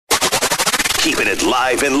Keeping it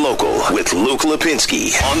live and local with Luke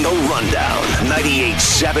Lipinski on The Rundown.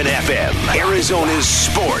 98.7 FM, Arizona's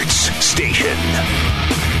sports station.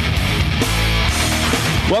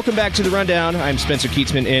 Welcome back to The Rundown. I'm Spencer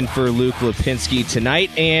Kietzman in for Luke Lipinski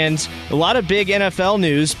tonight. And a lot of big NFL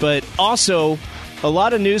news, but also a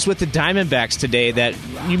lot of news with the Diamondbacks today that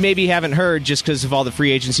you maybe haven't heard just because of all the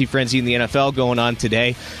free agency frenzy in the NFL going on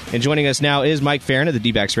today. And joining us now is Mike Ferrin of the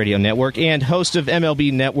D-Backs Radio Network and host of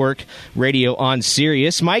MLB Network Radio on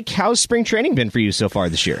Sirius. Mike, how's spring training been for you so far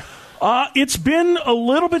this year? It's been a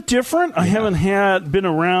little bit different. I haven't been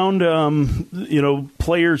around,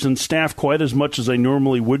 players and staff quite as much as I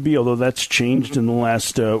normally would be, although that's changed in the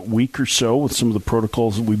last week or so with some of the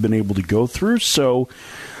protocols that we've been able to go through. So,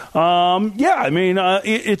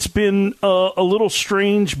 it's been a little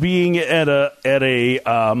strange being at a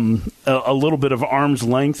little bit of arm's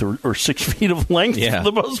length or 6 feet of length for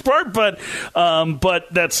the most part. But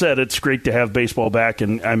that said, it's great to have baseball back,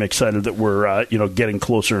 and I'm excited that we're getting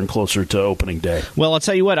closer and closer to opening day. Well, I'll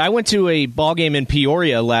tell you what, I went to a ball game in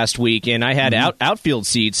Peoria last week, and I had outfield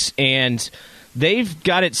seats, and they've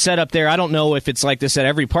got it set up there. I don't know if it's like this at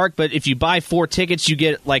every park, but if you buy 4 tickets, you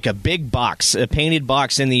get like a big box, a painted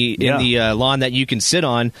box in the lawn that you can sit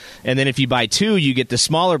on. And then if you buy 2, you get the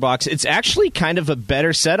smaller box. It's actually kind of a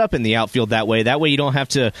better setup in the outfield that way. That way you don't have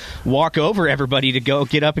to walk over everybody to go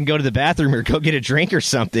get up and go to the bathroom or go get a drink or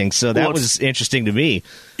something. So that was interesting to me.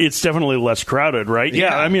 It's definitely less crowded, right?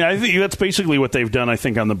 Yeah, I mean, I think that's basically what they've done, I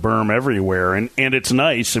think, on the berm everywhere. And it's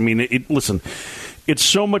nice. I mean, listen, it's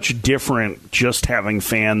so much different just having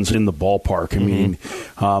fans in the ballpark. I mean,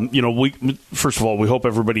 first of all, we hope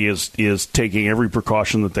everybody is taking every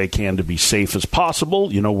precaution that they can to be safe as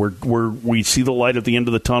possible. You know, we see the light at the end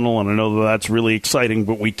of the tunnel, and I know that's really exciting,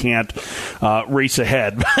 but we can't race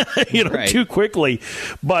ahead, too quickly.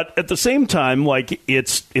 But at the same time, like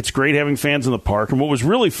it's great having fans in the park. And what was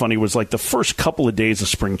really funny was like the first couple of days of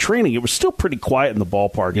spring training, it was still pretty quiet in the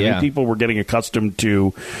ballpark. I think people were getting accustomed to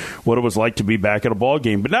what it was like to be back at a ball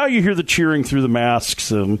game, but now you hear the cheering through the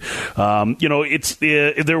masks, and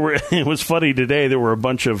it was funny today. There were a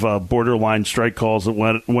bunch of borderline strike calls that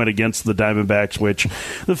went against the Diamondbacks, which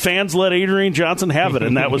the fans let Adrian Johnson have it,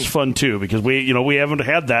 and that was fun too because we haven't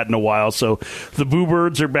had that in a while. So the Boo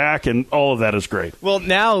Birds are back, and all of that is great. Well,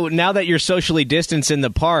 now that you're socially distanced in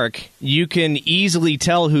the park, you can easily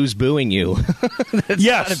tell who's booing you. That's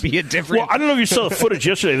got to be a different. Well, I don't know if you saw the footage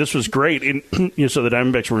yesterday. This was great. So the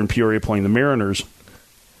Diamondbacks were in Peoria playing the Mariners.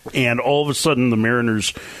 And all of a sudden, the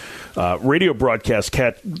Mariners' radio broadcast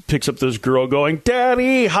cat picks up this girl going,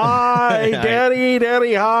 "Daddy, hi,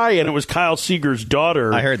 Daddy, hi," and it was Kyle Seager's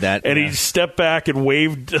daughter. I heard that, and he stepped back and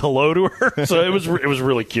waved hello to her. So it was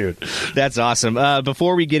really cute. That's awesome.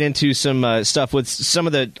 Before we get into some stuff with some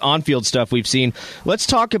of the on-field stuff we've seen, let's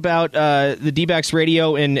talk about the D-Backs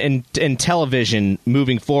radio and television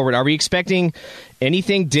moving forward. Are we expecting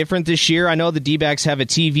anything different this year? I know the D-Backs have a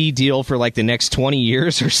TV deal for like the next 20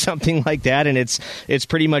 years or something like that, and it's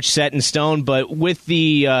pretty much set in stone. But with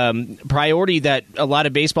the priority that a lot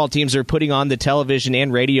of baseball teams are putting on the television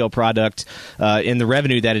and radio product in the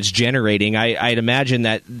revenue that it's generating, I'd imagine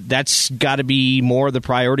that's got to be more the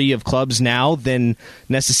priority of clubs now than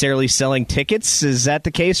necessarily selling tickets. Is that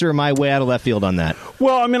the case, or am I way out of left field on that?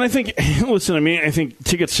 Well, I mean, I think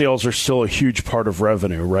ticket sales are still a huge part of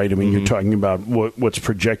revenue, right? I mean, you're talking about what's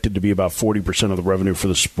projected to be about 40% of the revenue for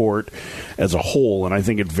the sport as a whole, and I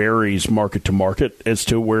think it varies market to market as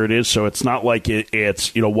to where it is. So it's not like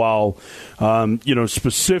it's while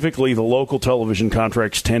specifically the local television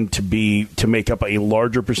contracts tend to make up a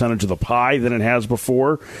larger percentage of the pie than it has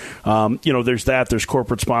before. There's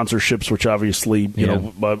corporate sponsorships, which obviously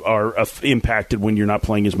are impacted when you're not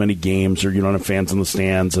playing as many games or you don't have fans in the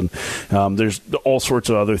stands, and there's all sorts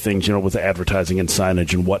of other things with advertising and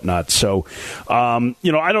signage and whatnot. So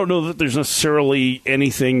I don't know that there's necessarily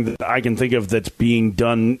anything that I can think of that's being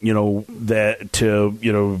done, that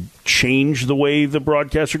to change the way the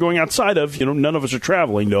broadcasts are going outside of, none of us are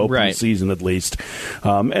traveling to open the season at least.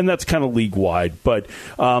 And that's kind of league wide. But,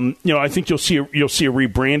 I think you'll see a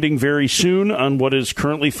rebranding very soon on what is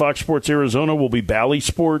currently Fox Sports Arizona will be Bally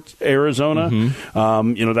Sports Arizona.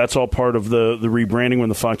 Mm-hmm. That's all part of the rebranding when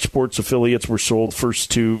the Fox Sports affiliates were sold first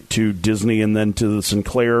to Disney and then to the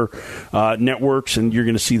Sinclair networks. And you're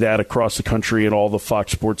going to see that across the country and all the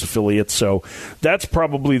Fox Sports affiliates. So that's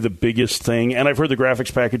probably the biggest thing. And I've heard the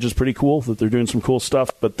graphics packages is pretty cool that they're doing some cool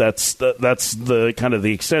stuff, but that's the kind of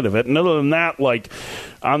the extent of it. And other than that, like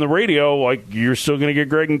on the radio, like you're still going to get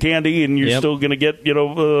Greg and Candy, and you're still going to get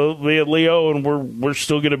Leo, and we're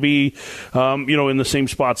still going to be in the same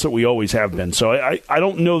spots that we always have been. So I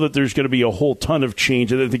don't know that there's going to be a whole ton of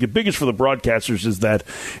change. I think the biggest for the broadcasters is that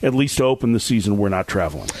at least to open the season, we're not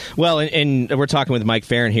traveling. Well, and we're talking with Mike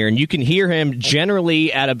Ferrin here, and you can hear him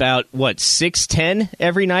generally at about 6:10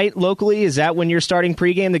 every night locally. Is that when you're starting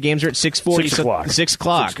pregame? The games are at 6:40. 6 o'clock. 6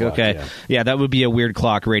 o'clock. Okay. Yeah, that would be a weird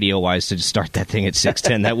clock radio wise to just start that thing at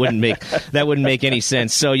 6:10. That wouldn't make any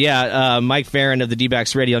sense. So yeah, Mike Ferrin of the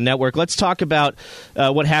D-Backs Radio Network. Let's talk about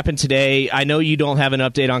what happened today. I know you don't have an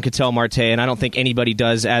update on Ketel Marte, and I don't think anybody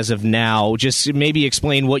does as of now. Just maybe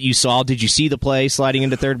explain what you saw. Did you see the play sliding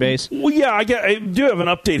into third base? Well, yeah, I do have an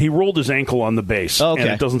update. He rolled his ankle on the base, and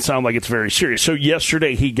it doesn't sound like it's very serious. So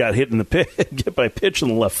yesterday he got hit by a pitch in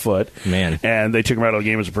the left foot, and they took him out of the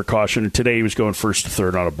game as a precaution. Today he was going first to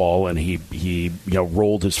third on a ball, and he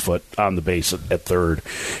rolled his foot on the base at third.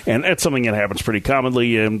 And that's something that happens pretty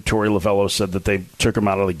commonly. Torey Lovello said that they took him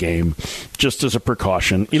out of the game just as a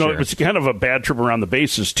precaution. It was kind of a bad trip around the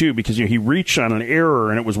bases, too, because he reached on an error,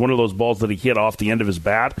 and it was one of those balls that he hit off the end of his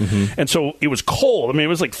bat. Mm-hmm. And so it was cold. I mean, it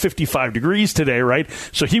was like 55 degrees today, right?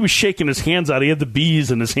 So he was shaking his hands out. He had the bees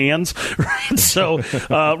in his hands, right? So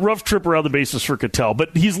rough trip around the bases for Ketel.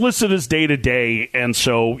 But he's listed as day-to-day, and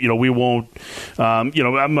so, we won't,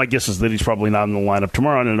 my guess is that he's probably not in the lineup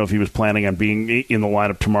tomorrow. I don't know if he was planning on being in the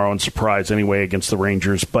lineup tomorrow and surprise anyway against the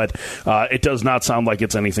Rangers, but it does not sound like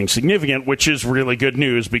it's anything significant, which is really good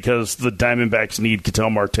news because the Diamondbacks need Ketel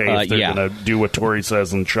Marte if they're going to do what Torey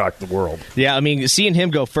says and shock the world. Yeah, I mean, seeing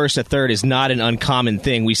him go first to third is not an uncommon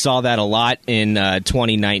thing. We saw that a lot in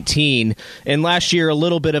 2019, and last year a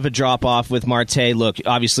little bit of a drop-off with Marte. Look,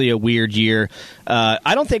 obviously a weird year.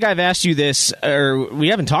 I don't think I've asked you this, or we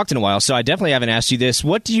haven't talked in a while, so I definitely haven't asked you this.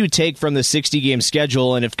 What do you take from the 60-game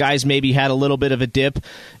schedule, and if guys maybe had a little bit of a dip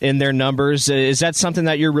in their numbers, is that something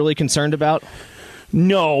that you're really concerned about?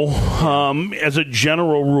 No. As a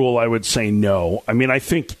general rule, I would say no. I mean, I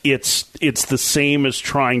think it's the same as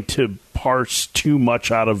trying to parse too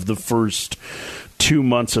much out of the first 2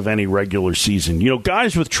 months of any regular season.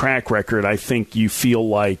 Guys with track record, I think you feel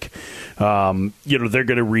like, they're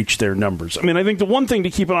going to reach their numbers. I mean, I think the one thing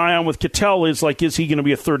to keep an eye on with Ketel is he going to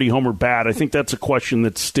be a 30-homer bat? I think that's a question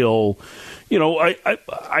that's still,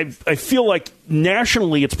 I feel like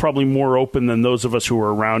nationally it's probably more open than those of us who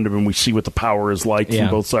are around him and we see what the power is like from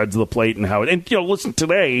both sides of the plate and how it. And listen,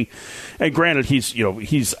 today, and granted he's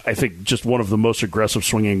I think just one of the most aggressive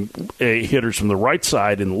swinging hitters from the right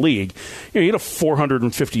side in the league. He had a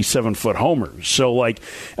 457-foot homer. So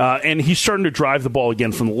and he's starting to drive the ball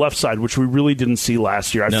again from the left side, which we really didn't see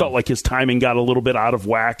last year. I felt like his timing got a little bit out of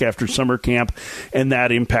whack after summer camp, and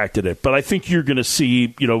that impacted it. But I think you're going to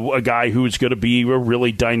see a guy who's going to be a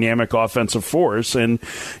really dynamic offensive force. And,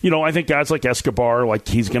 I think guys like Escobar,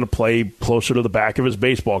 he's going to play closer to the back of his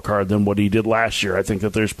baseball card than what he did last year. I think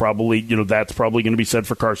that there's probably, that's probably going to be said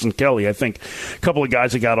for Carson Kelly. I think a couple of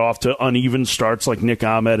guys that got off to uneven starts like Nick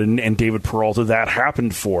Ahmed and David Peralta, that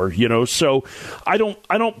happened for, So I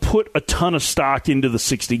don't put a ton of stock into the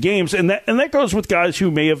 60 games. And that goes with guys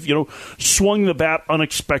who may have, swung the bat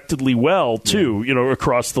unexpectedly well, too,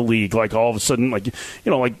 across the league. All of a sudden,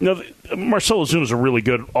 Marcell Ozuna is a really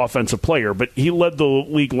good offensive player, but he led the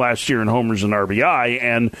league last year in homers and RBI,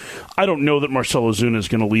 and I don't know that Marcell Ozuna is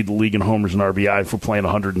going to lead the league in homers and RBI for playing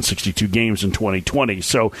 162 games in 2020.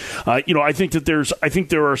 So, I think that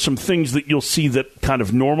there are some things that you'll see that kind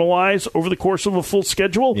of normalize over the course of a full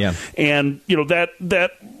schedule, and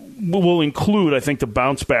that will include, I think, the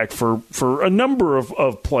bounce back for a number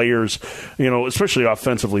of players, especially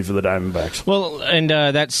offensively for the Diamondbacks. Well, and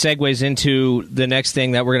that segues into the next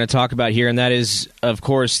thing that we're going to talk about here, and that is, of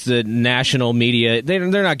course, the national media. They're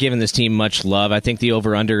not giving this team much love. I think the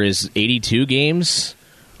over-under is 82 games.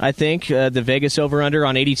 I think the Vegas over-under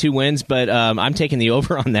on 82 wins, but I'm taking the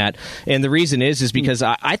over on that. And the reason is because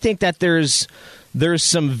I think that there's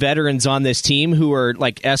some veterans on this team who are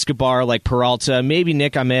like Escobar, like Peralta, maybe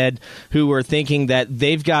Nick Ahmed, who are thinking that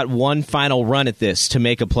they've got one final run at this to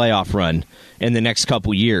make a playoff run in the next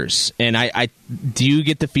couple years. And I do you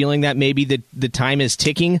get the feeling that maybe the time is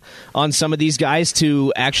ticking on some of these guys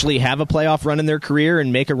to actually have a playoff run in their career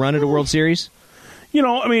and make a run at a World Series?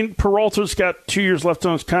 Peralta's got 2 years left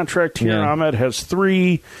on his contract here. Yeah. Ahmed has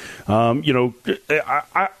 3.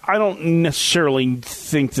 I don't necessarily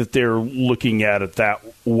think that they're looking at it that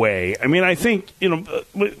way. I mean, I think,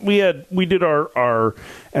 we did our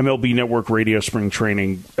MLB Network Radio Spring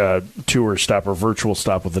Training tour stop or virtual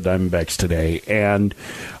stop with the Diamondbacks today. And,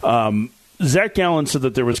 Zach Gallen said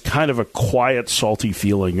that there was kind of a quiet, salty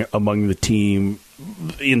feeling among the team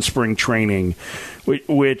in spring training,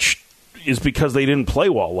 which is because they didn't play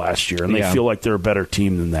well last year, and they feel like they're a better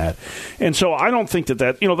team than that. And so I don't think that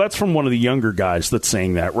that's from one of the younger guys that's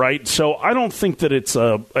saying that, right? So I don't think that it's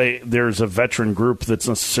there's a veteran group that's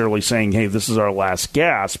necessarily saying, hey, this is our last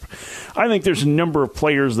gasp. I think there's a number of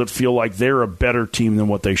players that feel like they're a better team than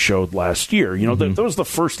what they showed last year. That was the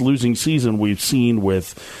first losing season we've seen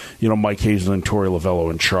with, Mike Hazen and Torey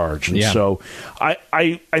Lovello in charge. And so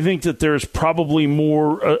I think that there's probably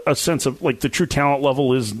more a sense of, like, the true talent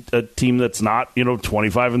level is a team that's not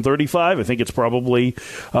 25 and 35. I think it's probably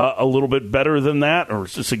a little bit better than that, or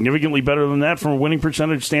significantly better than that from a winning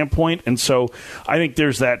percentage standpoint. And so I think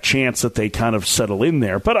there's that chance that they kind of settle in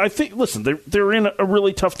there. But I think, listen, they're in a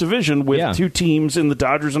really tough division with two teams in the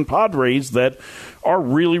Dodgers and Padres that are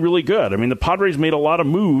really, really good. I mean, the Padres made a lot of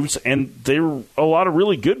moves, and they're a lot of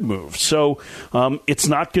really good moves. So it's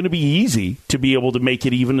not going to be easy to be able to make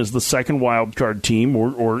it even as the second wild card team,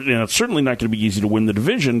 or it's certainly not going to be easy to win the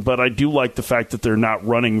division. But I do like the fact that they're not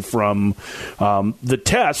running from the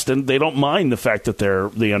test, and they don't mind the fact that they're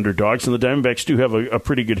the underdogs. And the Diamondbacks do have a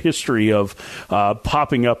pretty good history of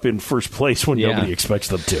popping up in first place when nobody expects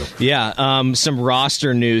them to. Yeah, some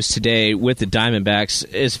roster news today with the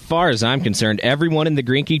Diamondbacks. As far as I'm concerned, everyone in the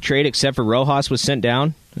Greinke trade except for Rojas was sent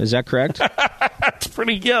down. Is that correct? That's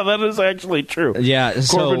that is actually true. Yeah,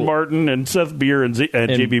 Corbin Martin and Seth Beer and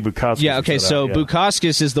JB Bukauskas. Yeah, okay, so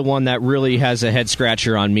Bukauskas is the one that really has a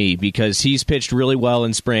head-scratcher on me because he's pitched really well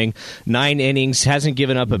in spring. 9 innings, hasn't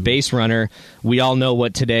given up a base runner. We all know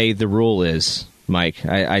what today the rule is. Mike,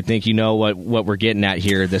 I think you know what we're getting at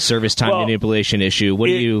here, the service time manipulation issue.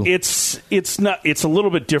 It's a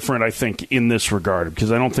little bit different, I think, in this regard,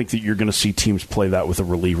 because I don't think that you're going to see teams play that with a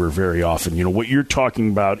reliever very often. What you're talking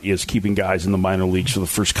about is keeping guys in the minor leagues for the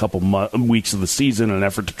first couple weeks of the season in an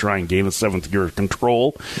effort to try and gain a seventh year of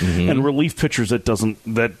control. And relief pitchers, that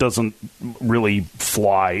doesn't really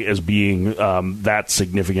fly as being that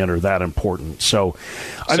significant or that important. So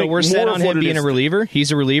we're set on him being a reliever?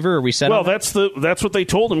 He's a reliever? Are we set on that's what they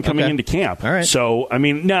told him coming into camp. All right. So, I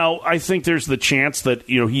mean, now I think there's the chance that,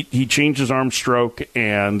 he changed his arm stroke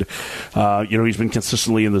and, he's been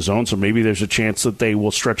consistently in the zone. So maybe there's a chance that they will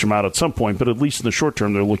stretch him out at some point. But at least in the short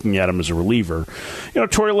term, they're looking at him as a reliever.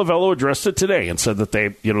 Torey Lovello addressed it today and said that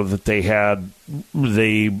they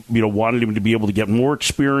wanted him to be able to get more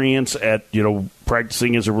experience at,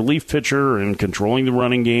 practicing as a relief pitcher and controlling the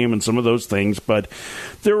running game and some of those things. But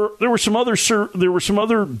there were some other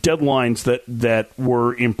deadlines that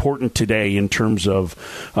were important today in terms of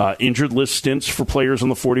injured list stints for players on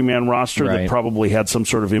the 40-man roster that probably had some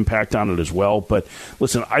sort of impact on it as well. But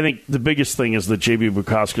listen, I think the biggest thing is that JB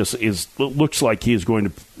Bukauskas looks like he is going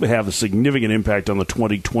to have a significant impact on the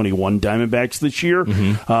 2021 Diamondbacks this year.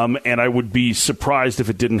 And I would be surprised if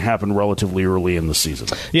it didn't happen relatively early in the season.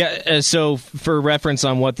 Yeah, so for reference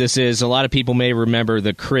on what this is, a lot of people may remember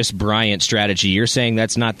the Chris Bryant strategy. You're saying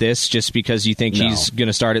that's not this, just because you think he's going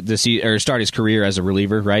to start his career as a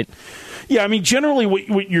reliever, right? Yeah, I mean, generally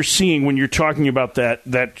what you're seeing when you're talking about that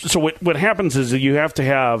so what happens is that you have to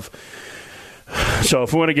have. So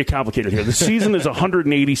if we want to get complicated here, the season is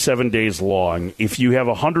 187 days long. If you have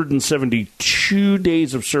 172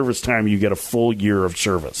 days of service time, you get a full year of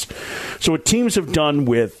service. So what teams have done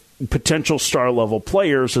with potential star-level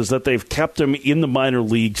players is that they've kept them in the minor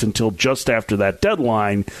leagues until just after that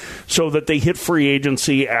deadline so that they hit free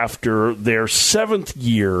agency after their 7th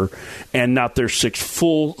year and not their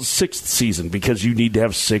 6th season, because you need to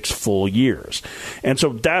have 6 full years. And so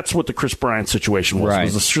that's what the Chris Bryant situation was. It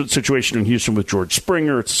was a situation in Houston with George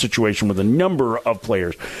Springer. It's a situation with a number of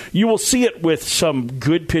players. You will see it with some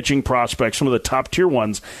good pitching prospects, some of the top-tier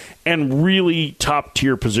ones, and really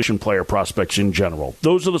top-tier position player prospects in general.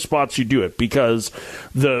 Those are the spots you do it, because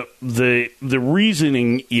the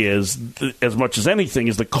reasoning is, as much as anything,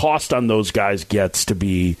 is the cost on those guys gets to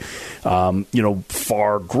be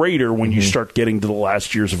far greater when you start getting to the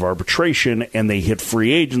last years of arbitration and they hit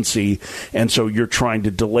free agency, and so you're trying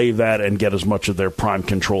to delay that and get as much of their prime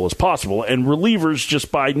control as possible. And relievers,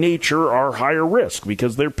 just by nature, are higher risk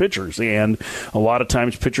because they're pitchers, and a lot of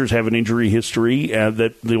times pitchers have an injury history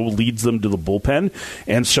that leads them to the bullpen,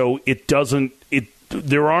 and so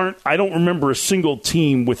I don't remember a single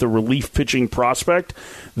team with a relief pitching prospect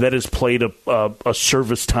that has played a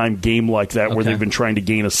service time game like that where they've been trying to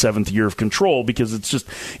gain a seventh year of control, because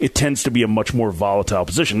it tends to be a much more volatile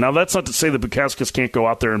position. Now, that's not to say that Bukauskas can't go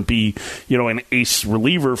out there and be, an ace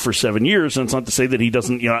reliever for 7 years, and it's not to say that he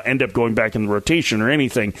doesn't, end up going back in the rotation or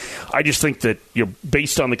anything. I just think that,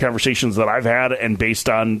 based on the conversations that I've had and based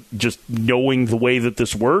on just knowing the way that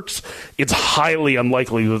this works, it's highly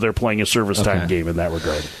unlikely that they're playing a service time game in that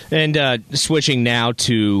regard. And switching now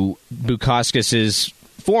to Bukauskas'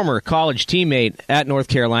 former college teammate at North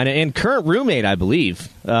Carolina and current roommate, I believe.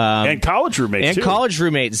 And college roommate, too. College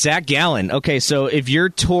roommate, Zach Gallen. Okay, so if you're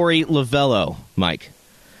Torey Lovello, Mike,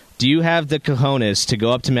 do you have the cojones to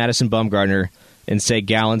go up to Madison Bumgarner and say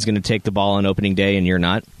Gallen's going to take the ball on opening day and you're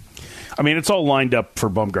not? I mean, it's all lined up for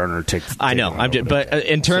Bumgarner to take. I know, but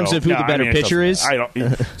in terms of who the better pitcher is, I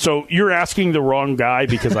don't. So you're asking the wrong guy,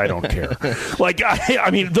 because I don't care.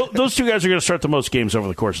 Those two guys are going to start the most games over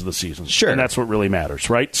the course of the season, sure, and that's what really matters,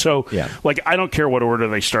 right? So, I don't care what order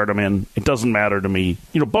they start them in; it doesn't matter to me.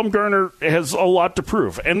 Bumgarner has a lot to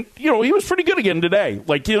prove, and he was pretty good again today.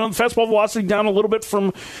 The fastball velocity down a little bit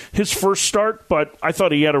from his first start, but I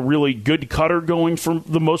thought he had a really good cutter going for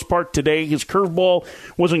the most part today. His curveball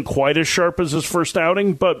wasn't quite as sharp as his first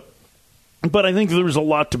outing, but I think there was a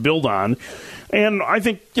lot to build on. And I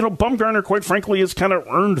think, Bumgarner, quite frankly, has kind of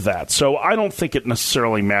earned that. So I don't think it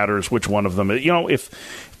necessarily matters which one of them.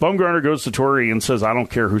 If Bumgarner goes to Torrey and says, I don't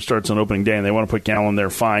care who starts on opening day, and they want to put Gallen there,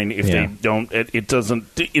 fine. If they don't, it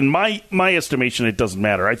doesn't. In my estimation, it doesn't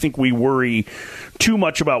matter. I think we worry too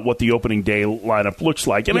much about what the opening day lineup looks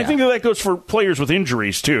like. And I think that goes for players with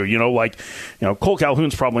injuries, too. Cole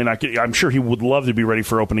Calhoun's probably not – I'm sure he would love to be ready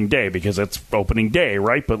for opening day because it's opening day,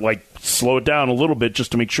 right? But, slow it down a little bit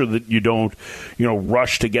just to make sure that you don't,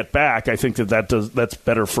 rush to get back. I think that's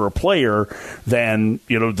better for a player than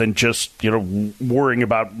just, worrying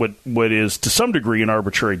about what is to some degree an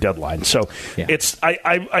arbitrary deadline. So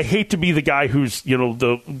I hate to be the guy who's,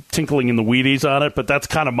 the tinkling in the Wheaties on it, but that's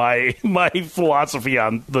kind of my philosophy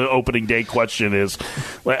on the opening day question is,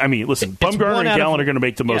 listen, Bumgarner and Gallen are going to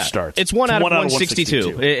make the most starts. It's one out of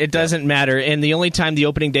 162. It doesn't matter. And the only time the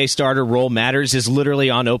opening day starter role matters is literally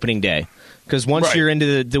on opening day. Because once you're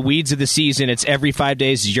into the weeds of the season, it's every 5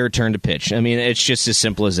 days it's your turn to pitch. It's just as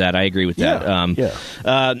simple as that. I agree with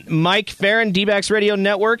that. Mike Ferrin, D-Backs Radio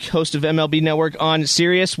Network, host of MLB Network on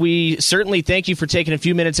Sirius. We certainly thank you for taking a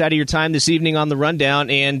few minutes out of your time this evening on the Rundown,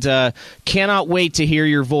 and cannot wait to hear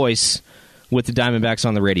your voice with the Diamondbacks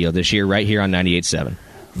on the radio this year right here on 98.7.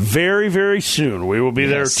 Very, very soon. We will be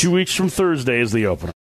there 2 weeks from Thursday as the opener.